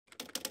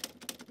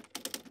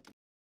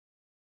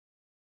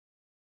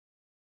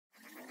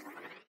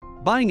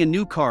Buying a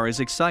new car is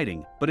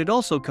exciting, but it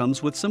also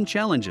comes with some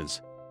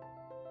challenges.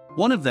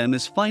 One of them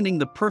is finding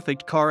the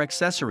perfect car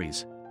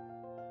accessories.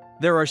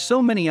 There are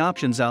so many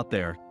options out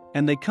there,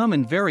 and they come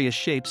in various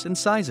shapes and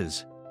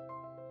sizes.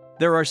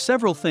 There are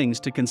several things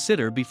to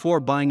consider before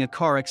buying a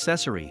car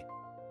accessory.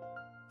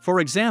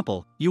 For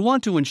example, you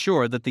want to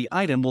ensure that the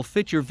item will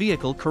fit your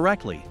vehicle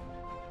correctly.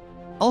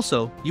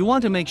 Also, you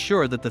want to make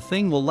sure that the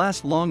thing will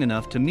last long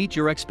enough to meet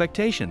your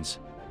expectations.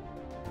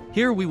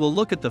 Here we will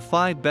look at the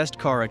 5 best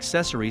car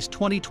accessories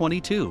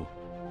 2022.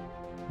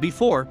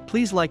 Before,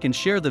 please like and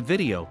share the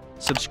video,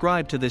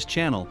 subscribe to this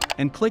channel,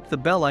 and click the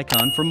bell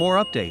icon for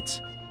more updates.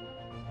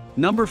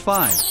 Number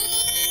 5.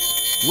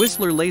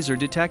 Whistler Laser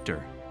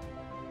Detector.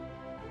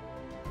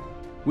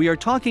 We are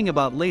talking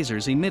about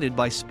lasers emitted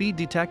by speed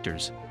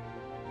detectors.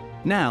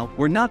 Now,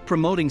 we're not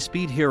promoting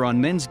speed here on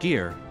Men's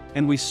Gear,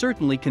 and we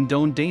certainly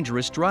condone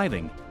dangerous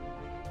driving.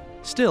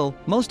 Still,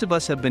 most of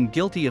us have been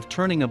guilty of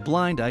turning a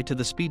blind eye to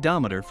the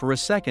speedometer for a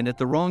second at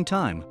the wrong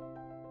time.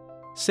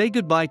 Say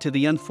goodbye to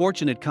the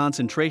unfortunate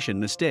concentration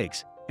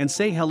mistakes, and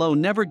say hello,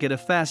 never get a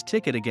fast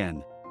ticket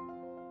again.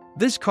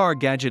 This car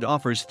gadget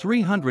offers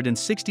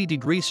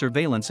 360-degree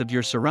surveillance of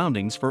your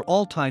surroundings for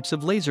all types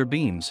of laser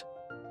beams.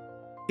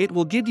 It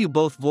will give you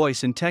both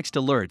voice and text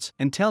alerts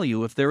and tell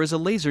you if there is a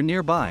laser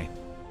nearby.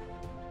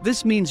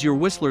 This means your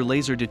Whistler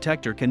laser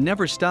detector can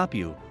never stop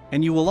you,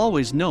 and you will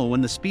always know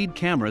when the speed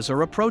cameras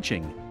are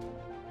approaching.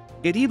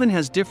 It even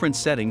has different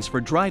settings for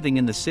driving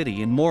in the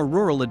city and more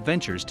rural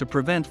adventures to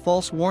prevent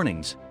false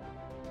warnings.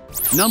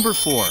 Number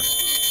 4.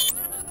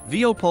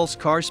 VOPulse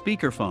Car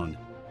Speakerphone.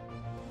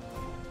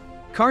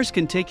 Cars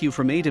can take you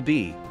from A to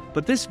B,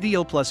 but this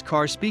VOPulse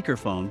car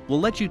speakerphone will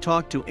let you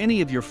talk to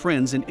any of your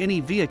friends in any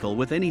vehicle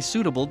with any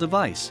suitable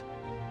device.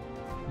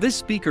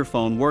 This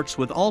speakerphone works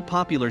with all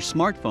popular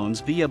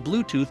smartphones via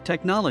Bluetooth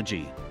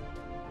technology.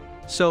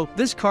 So,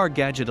 this car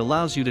gadget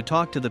allows you to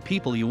talk to the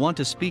people you want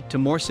to speak to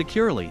more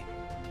securely.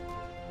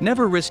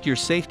 Never risk your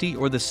safety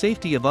or the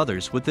safety of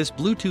others with this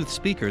Bluetooth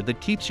speaker that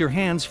keeps your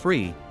hands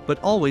free,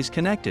 but always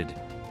connected.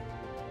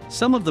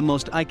 Some of the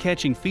most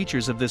eye-catching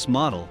features of this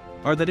model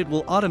are that it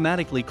will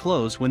automatically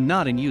close when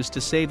not in use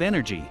to save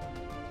energy.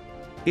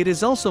 It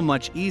is also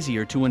much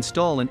easier to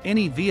install in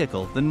any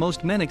vehicle than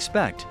most men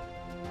expect.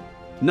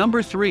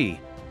 Number 3.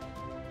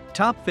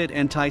 TopFit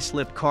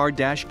Anti-Slip Car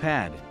Dash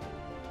Pad.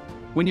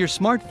 When your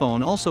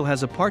smartphone also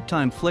has a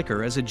part-time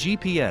flicker as a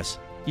GPS,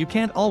 you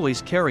can't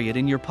always carry it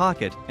in your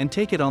pocket and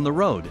take it on the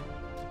road.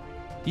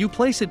 You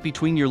place it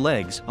between your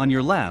legs, on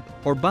your lap,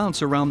 or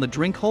bounce around the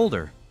drink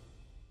holder.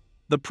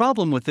 The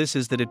problem with this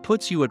is that it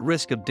puts you at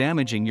risk of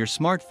damaging your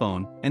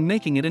smartphone and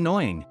making it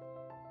annoying.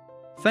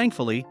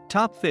 Thankfully,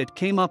 TopFit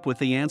came up with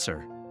the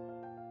answer.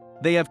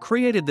 They have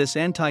created this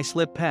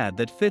anti-slip pad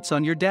that fits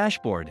on your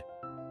dashboard.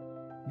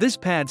 This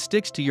pad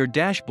sticks to your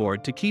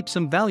dashboard to keep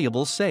some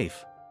valuables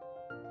safe.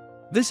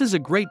 This is a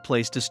great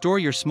place to store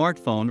your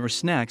smartphone or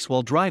snacks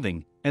while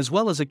driving, as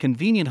well as a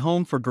convenient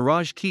home for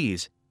garage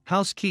keys,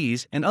 house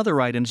keys, and other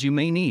items you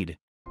may need.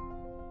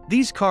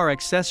 These car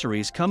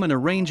accessories come in a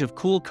range of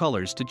cool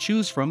colors to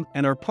choose from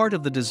and are part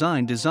of the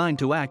design designed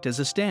to act as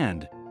a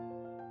stand.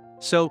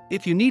 So,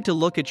 if you need to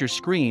look at your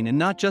screen and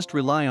not just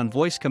rely on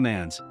voice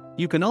commands,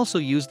 you can also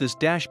use this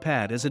dash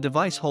pad as a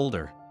device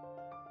holder.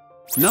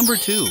 Number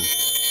 2.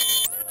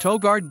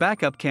 TowGuard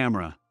Backup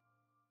Camera.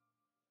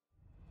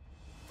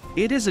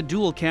 It is a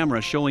dual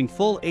camera showing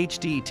full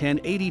HD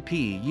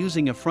 1080p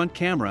using a front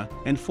camera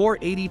and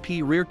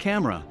 480p rear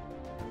camera.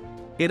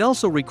 It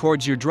also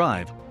records your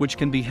drive, which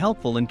can be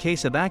helpful in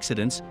case of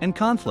accidents and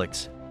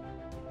conflicts.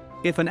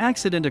 If an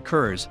accident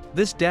occurs,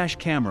 this dash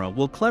camera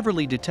will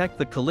cleverly detect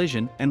the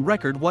collision and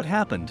record what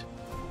happened.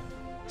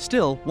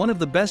 Still, one of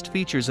the best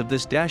features of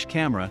this dash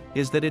camera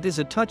is that it is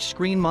a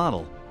touch-screen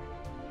model.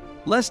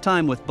 Less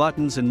time with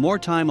buttons and more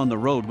time on the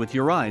road with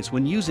your eyes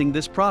when using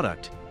this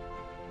product.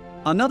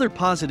 Another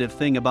positive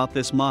thing about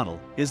this model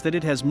is that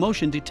it has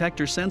motion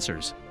detector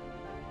sensors.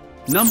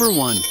 Number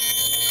 1.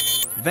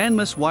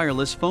 Vanmas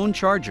Wireless Phone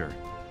Charger.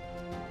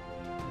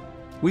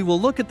 We will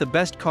look at the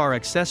best car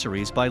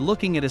accessories by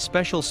looking at a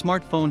special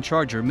smartphone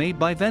charger made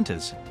by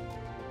Ventas.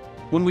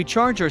 When we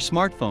charge our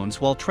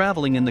smartphones while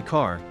traveling in the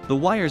car, the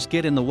wires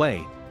get in the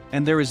way,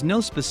 and there is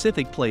no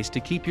specific place to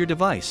keep your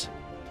device.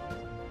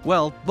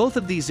 Well, both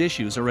of these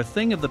issues are a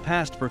thing of the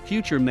past for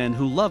future men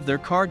who love their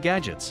car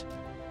gadgets.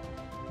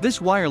 This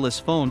wireless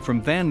phone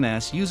from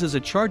Vanmas uses a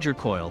charger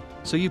coil,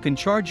 so you can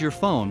charge your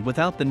phone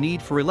without the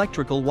need for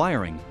electrical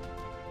wiring.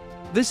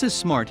 This is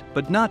smart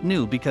but not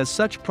new because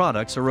such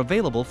products are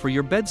available for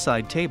your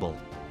bedside table.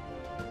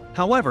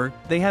 However,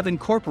 they have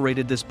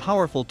incorporated this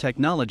powerful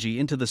technology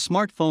into the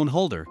smartphone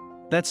holder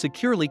that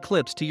securely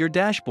clips to your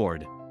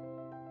dashboard.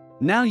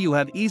 Now you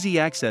have easy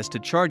access to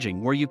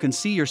charging where you can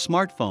see your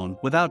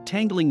smartphone without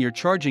tangling your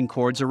charging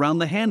cords around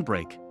the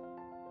handbrake.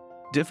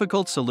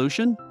 Difficult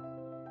solution?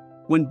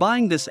 When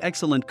buying this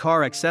excellent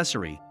car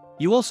accessory,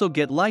 you also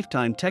get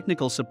lifetime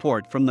technical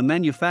support from the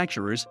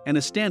manufacturers and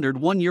a standard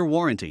 1-year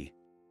warranty.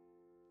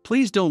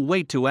 Please don't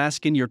wait to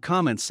ask in your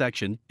comments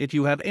section if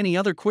you have any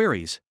other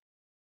queries.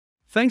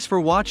 Thanks for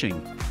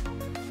watching.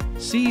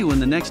 See you in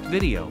the next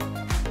video.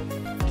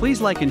 Please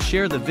like and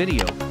share the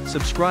video,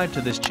 subscribe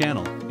to this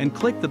channel, and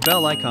click the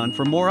bell icon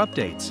for more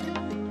updates.